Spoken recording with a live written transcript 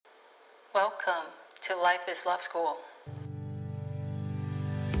Welcome to Life is Love School.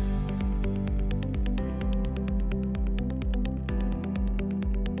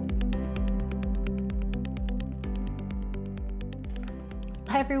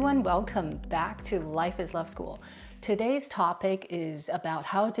 Hi everyone, welcome back to Life is Love School. Today's topic is about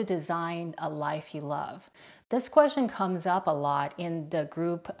how to design a life you love. This question comes up a lot in the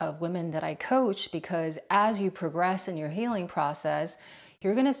group of women that I coach because as you progress in your healing process,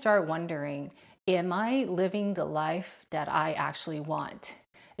 you're going to start wondering, am I living the life that I actually want?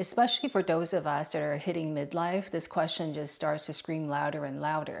 Especially for those of us that are hitting midlife, this question just starts to scream louder and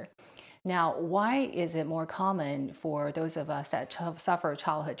louder. Now, why is it more common for those of us that suffer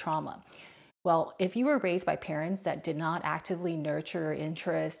childhood trauma? Well, if you were raised by parents that did not actively nurture your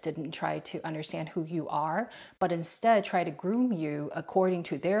interests, didn't try to understand who you are, but instead try to groom you according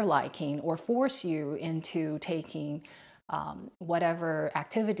to their liking or force you into taking whatever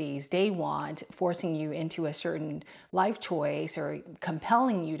activities they want, forcing you into a certain life choice or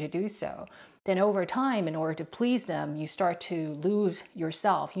compelling you to do so, then over time, in order to please them, you start to lose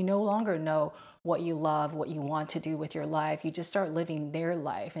yourself. You no longer know what you love, what you want to do with your life. You just start living their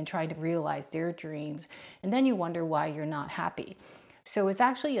life and trying to realize their dreams. And then you wonder why you're not happy. So it's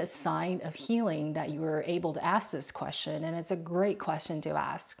actually a sign of healing that you were able to ask this question. And it's a great question to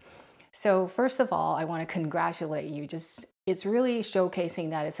ask. So first of all, I want to congratulate you. It's really showcasing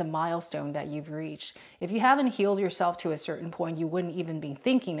that it's a milestone that you've reached. If you haven't healed yourself to a certain point, you wouldn't even be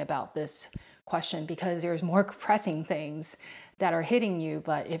thinking about this question because there's more pressing things that are hitting you.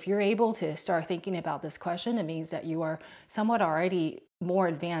 But if you're able to start thinking about this question, it means that you are somewhat already more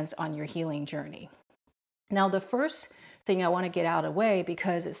advanced on your healing journey. Now, the first thing I want to get out of the way,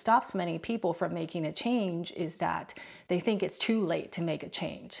 because it stops many people from making a change, is that they think it's too late to make a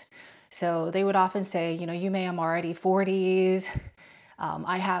change. So they would often say, you may, I'm already 40s.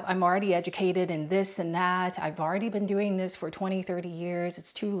 I'm already educated in this and that. I've already been doing this for 20, 30 years.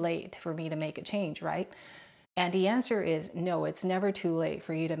 It's too late for me to make a change, right? And the answer is no, it's never too late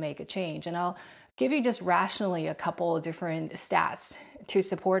for you to make a change. And I'll give you just rationally a couple of different stats to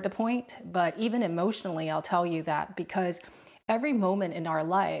support the point. But even emotionally, I'll tell you that because every moment in our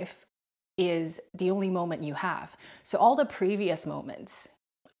life is the only moment you have. So all the previous moments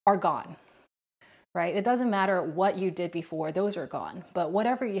are gone, right? It doesn't matter what you did before, those are gone. But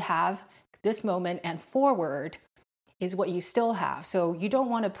whatever you have, this moment and forward is what you still have. So you don't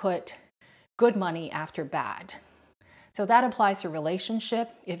want to put good money after bad. So that applies to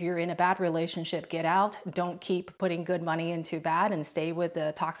relationship. If you're in a bad relationship, get out. Don't keep putting good money into bad and stay with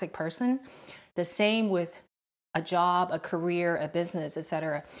the toxic person. The same with a job, a career, a business,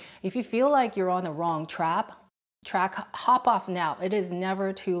 etc. If you feel like you're on the wrong track, hop off now. It is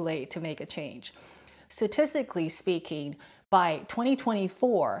never too late to make a change. Statistically speaking, by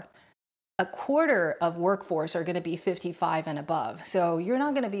 2024, a quarter of workforce are going to be 55 and above. So you're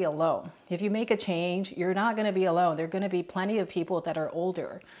not going to be alone. If you make a change, you're not going to be alone. There are going to be plenty of people that are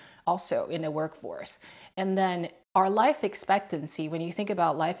older also in the workforce. And then our life expectancy, when you think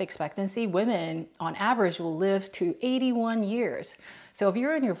about life expectancy, women on average will live to 81 years. So if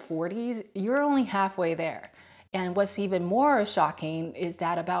you're in your 40s, you're only halfway there. And what's even more shocking is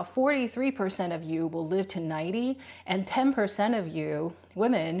that about 43% of you will live to 90 and 10% of you,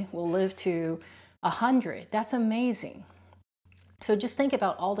 women, will live to 100. That's amazing. So just think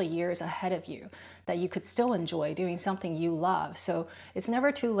about all the years ahead of you that you could still enjoy doing something you love. So it's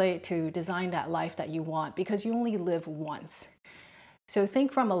never too late to design that life that you want because you only live once. So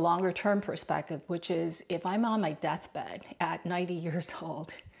think from a longer term perspective, which is if I'm on my deathbed at 90 years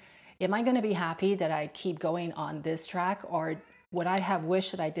old, am I going to be happy that I keep going on this track, or would I have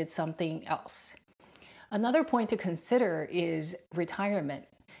wished that I did something else? Another point to consider is retirement.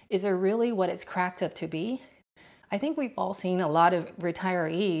 Is it really what it's cracked up to be? I think we've all seen a lot of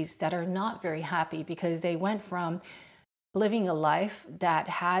retirees that are not very happy because they went from living a life that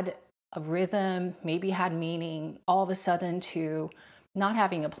had a rhythm, maybe had meaning, all of a sudden to not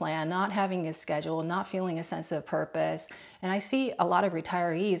having a plan, not having a schedule, not feeling a sense of purpose. And I see a lot of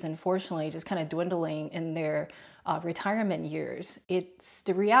retirees, unfortunately, just kind of dwindling in their retirement years. It's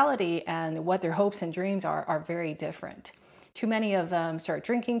the reality and what their hopes and dreams are very different. Too many of them start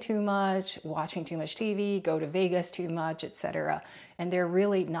drinking too much, watching too much TV, go to Vegas too much, etc. And they're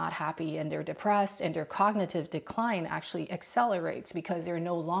really not happy and they're depressed, and their cognitive decline actually accelerates because they're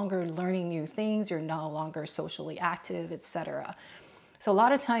no longer learning new things, they're no longer socially active, etc. So a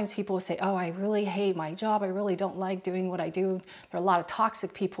lot of times people say, oh, I really hate my job. I really don't like doing what I do. There are a lot of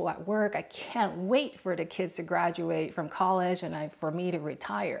toxic people at work. I can't wait for the kids to graduate from college and for me to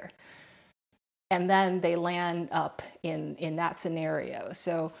retire. And then they land up in that scenario.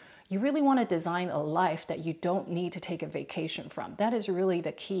 So you really want to design a life that you don't need to take a vacation from. That is really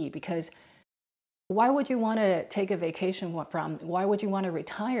the key, because why would you want to take a vacation from? Why would you want to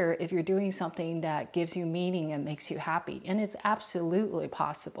retire if you're doing something that gives you meaning and makes you happy? And it's absolutely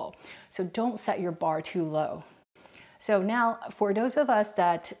possible. So don't set your bar too low. So now, for those of us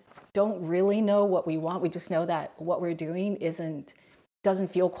that don't really know what we want, we just know that what we're doing doesn't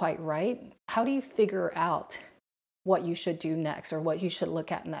feel quite right. How do you figure out what you should do next or what you should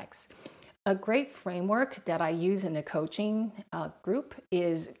look at next? A great framework that I use in the coaching group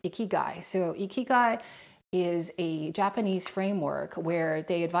is Ikigai. So Ikigai is a Japanese framework where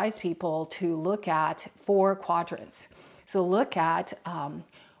they advise people to look at 4 quadrants. So look at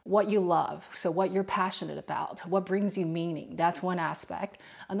what you love, so what you're passionate about, what brings you meaning. That's one aspect.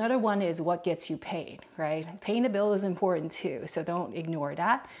 Another one is what gets you paid, right? Paying the bill is important too, so don't ignore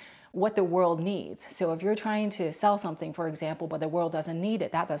that. What the world needs. So if you're trying to sell something, for example, but the world doesn't need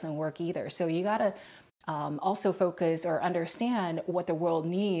it, that doesn't work either. So you got to also focus or understand what the world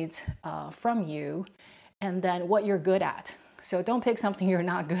needs from you, and then what you're good at. So don't pick something you're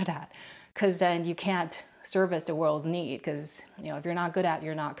not good at, because then you can't service the world's need, because if you're not good at,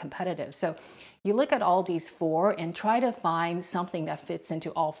 you're not competitive. So you look at all these 4 and try to find something that fits into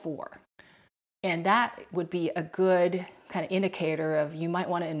all 4. And that would be a good kind of indicator of you might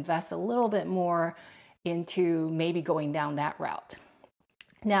want to invest a little bit more into maybe going down that route.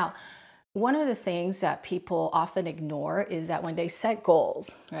 Now, one of the things that people often ignore is that when they set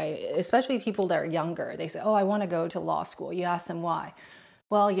goals, right, especially people that are younger, they say, oh, I want to go to law school. You ask them why.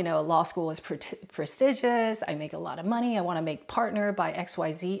 Well, law school is prestigious. I make a lot of money. I want to make partner by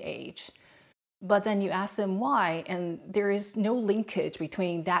XYZ age. But then you ask them why, and there is no linkage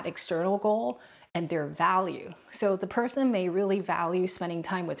between that external goal and their value. So the person may really value spending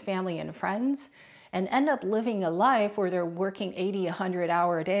time with family and friends and end up living a life where they're working 80,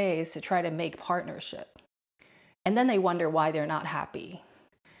 100-hour days to try to make partnership. And then they wonder why they're not happy,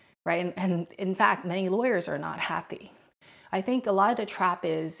 right? And in fact, many lawyers are not happy. I think a lot of the trap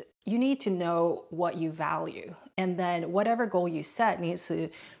is you need to know what you value, and then whatever goal you set needs to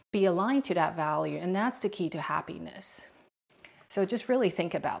be aligned to that value, and that's the key to happiness. So just really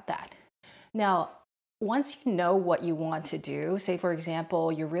think about that. Now, once you know what you want to do, say for example,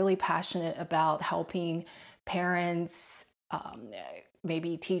 you're really passionate about helping parents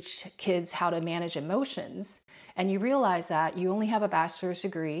maybe teach kids how to manage emotions, and you realize that you only have a bachelor's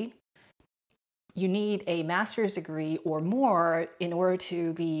degree, you need a master's degree or more in order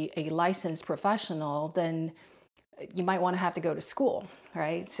to be a licensed professional, then you might want to have to go to school,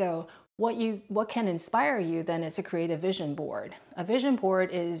 right? So what can inspire you then is to create a vision board. A vision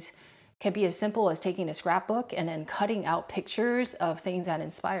board can be as simple as taking a scrapbook and then cutting out pictures of things that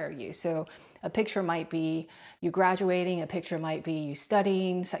inspire you. So a picture might be you graduating, a picture might be you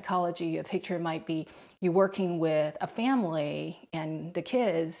studying psychology, a picture might be you working with a family and the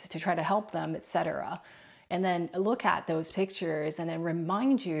kids to try to help them, etc. And then look at those pictures and then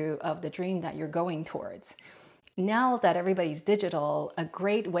remind you of the dream that you're going towards. Now that everybody's digital, a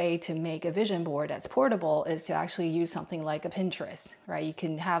great way to make a vision board that's portable is to actually use something like a Pinterest, right? You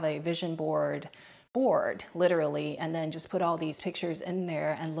can have a vision board literally, and then just put all these pictures in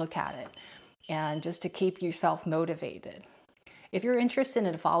there and look at it, and just to keep yourself motivated. If you're interested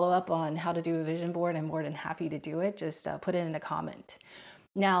in a follow-up on how to do a vision board, I'm more than happy to do it. Just put it in a comment.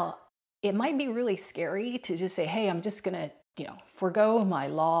 Now, it might be really scary to just say, hey, I'm just gonna, forego my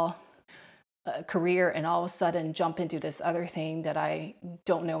law career and all of a sudden jump into this other thing that I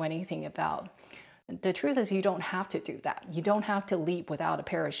don't know anything about. The truth is you don't have to do that. You don't have to leap without a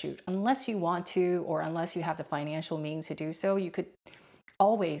parachute unless you want to, or unless you have the financial means to do so. You could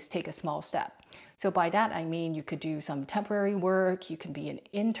always take a small step. So by that, I mean, you could do some temporary work, you can be an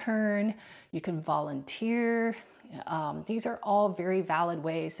intern, you can volunteer. These are all very valid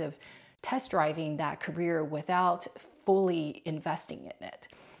ways of test driving that career without fully investing in it.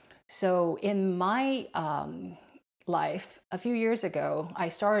 So in my life, a few years ago, I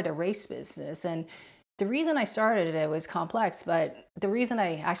started a race business, and the reason I started it was complex, but the reason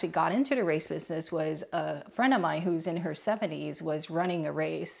I actually got into the race business was a friend of mine who's in her 70s was running a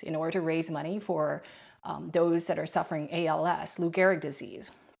race in order to raise money for those that are suffering ALS, Lou Gehrig disease.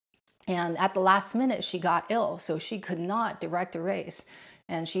 And at the last minute, she got ill, so she could not direct a race.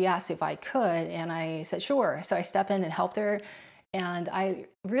 And she asked if I could, and I said, sure. So I stepped in and helped her. And I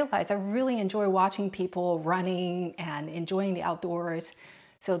realized I really enjoy watching people running and enjoying the outdoors.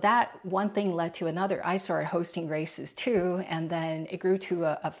 So that one thing led to another. I started hosting races too, and then it grew to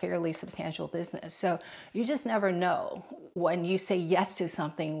a fairly substantial business. So you just never know when you say yes to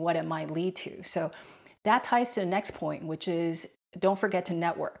something, what it might lead to. So that ties to the next point, which is don't forget to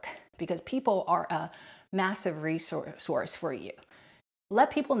network. because people are a massive resource for you.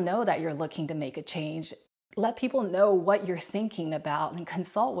 Let people know that you're looking to make a change. Let people know what you're thinking about and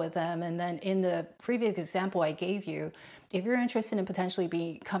consult with them. And then in the previous example I gave you, if you're interested in potentially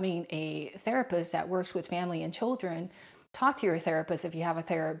becoming a therapist that works with family and children, talk to your therapist. If you have a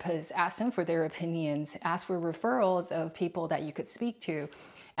therapist, ask them for their opinions, ask for referrals of people that you could speak to,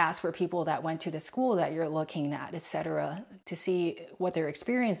 ask for people that went to the school that you're looking at, etc., to see what their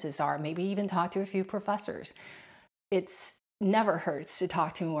experiences are. Maybe even talk to a few professors. It's never hurts to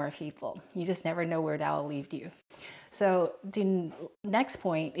talk to more people. You just never know where that will lead you. So the next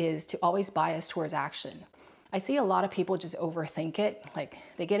point is to always bias towards action. I see a lot of people just overthink it. Like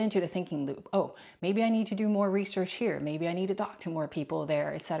they get into the thinking loop. Oh, maybe I need to do more research here. Maybe I need to talk to more people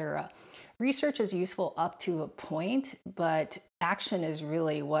there, etc. Research is useful up to a point, but action is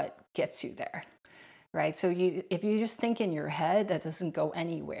really what gets you there, right? So if you just think in your head, that doesn't go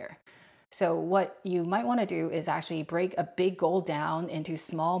anywhere. So what you might want to do is actually break a big goal down into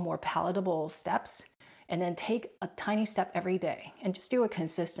small, more palatable steps, and then take a tiny step every day and just do it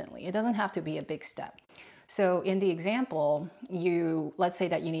consistently. It doesn't have to be a big step. So in the example, let's say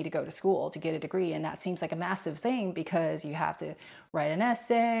that you need to go to school to get a degree, and that seems like a massive thing because you have to write an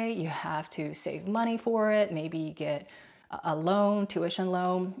essay, you have to save money for it, maybe get a loan, tuition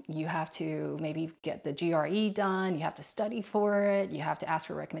loan, you have to maybe get the GRE done, you have to study for it, you have to ask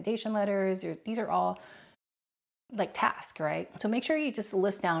for recommendation letters. These are all like tasks, right? So make sure you just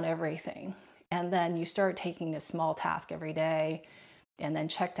list down everything, and then you start taking a small task every day and then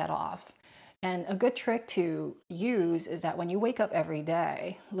check that off. And a good trick to use is that when you wake up every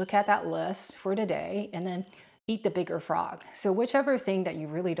day, look at that list for today and then eat the bigger frog. So whichever thing that you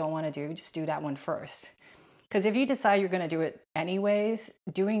really don't want to do, just do that one first. Because if you decide you're going to do it anyways,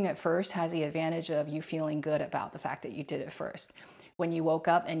 doing it first has the advantage of you feeling good about the fact that you did it first. When you woke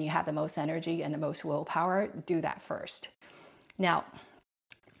up and you had the most energy and the most willpower, do that first. Now,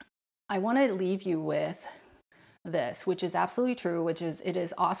 I want to leave you with this, which is absolutely true, which is it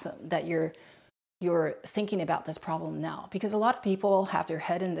is awesome that you're thinking about this problem now, because a lot of people have their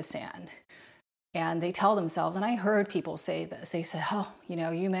head in the sand and they tell themselves, and I heard people say this, they said, oh,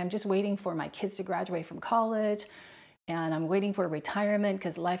 I'm just waiting for my kids to graduate from college and I'm waiting for retirement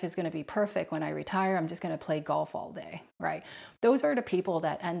because life is going to be perfect. When I retire, I'm just going to play golf all day, right? Those are the people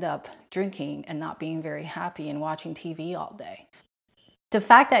that end up drinking and not being very happy and watching TV all day. The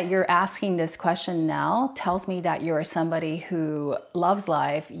fact that you're asking this question now tells me that you're somebody who loves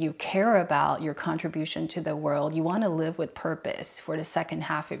life, you care about your contribution to the world, you want to live with purpose for the second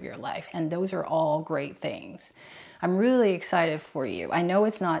half of your life, and those are all great things. I'm really excited for you. I know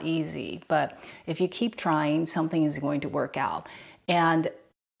it's not easy, but if you keep trying, something is going to work out. And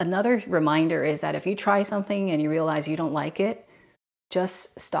another reminder is that if you try something and you realize you don't like it,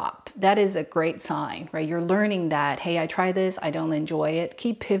 just stop. That is a great sign, right? You're learning that, hey, I tried this, I don't enjoy it.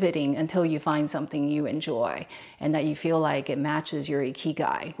 Keep pivoting until you find something you enjoy and that you feel like it matches your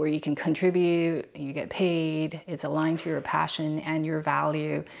ikigai, where you can contribute, you get paid, it's aligned to your passion and your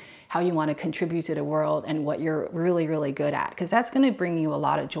value, how you want to contribute to the world and what you're really, really good at. Because that's going to bring you a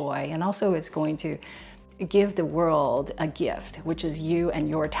lot of joy, and also it's going to give the world a gift, which is you and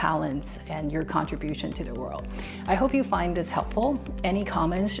your talents and your contribution to the world. I hope you find this helpful. Any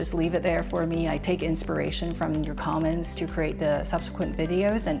comments, just leave it there for me. I take inspiration from your comments to create the subsequent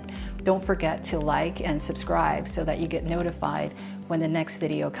videos, and don't forget to like and subscribe so that you get notified when the next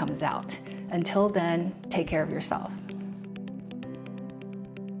video comes out. Until then, take care of yourself.